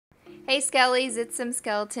Hey Skellies, it's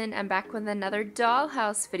SimSkeleton. I'm back with another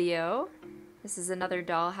Dollhouse video. This is another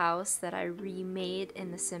dollhouse that I remade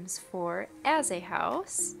in The Sims 4 as a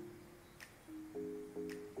house.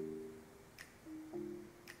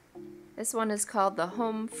 This one is called the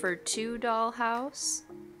Home for Two dollhouse,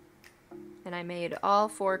 and I made all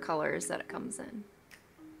 4 colors that it comes in.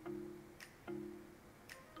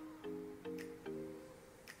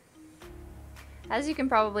 As you can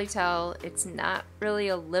probably tell, it's not really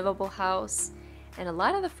a livable house, and a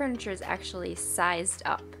lot of the furniture is actually sized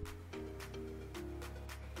up.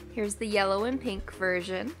 Here's the yellow and pink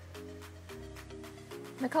version.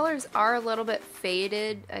 The colors are a little bit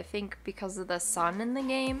faded, I think because of the sun in the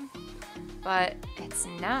game, but it's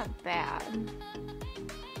not bad.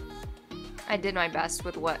 I did my best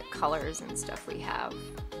with what colors and stuff we have.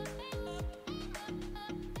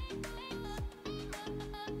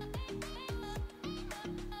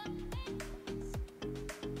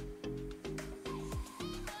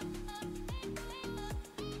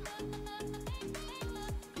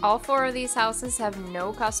 All 4 of these houses have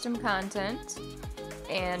no custom content,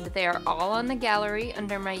 and they are all on the gallery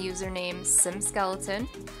under my username SimSkeleton,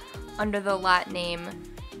 under the lot name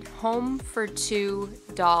Home for Two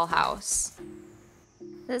Dollhouse.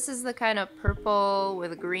 This is the kind of purple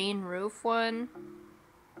with a green roof one.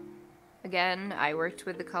 Again, I worked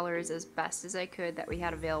with the colors as best as I could that we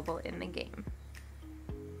had available in the game.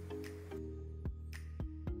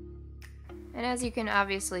 And as you can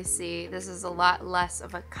obviously see, this is a lot less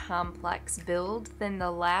of a complex build than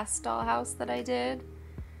the last dollhouse that I did.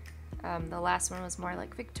 The last one was more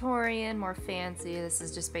like Victorian, more fancy. This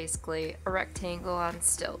is just basically a rectangle on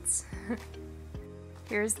stilts.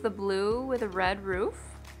 Here's the blue with a red roof.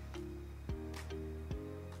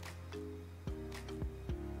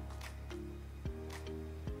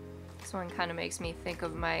 This one kind of makes me think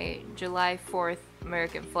of my July 4th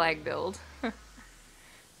American flag build.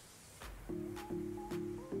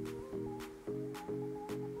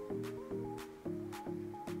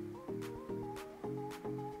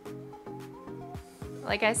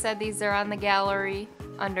 Like I said, these are on the gallery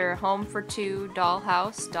under Home for Two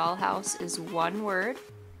Dollhouse. Dollhouse is one word.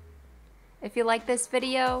 If you like this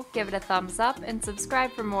video, give it a thumbs up and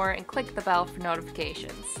subscribe for more and click the bell for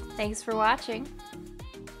notifications. Thanks for watching.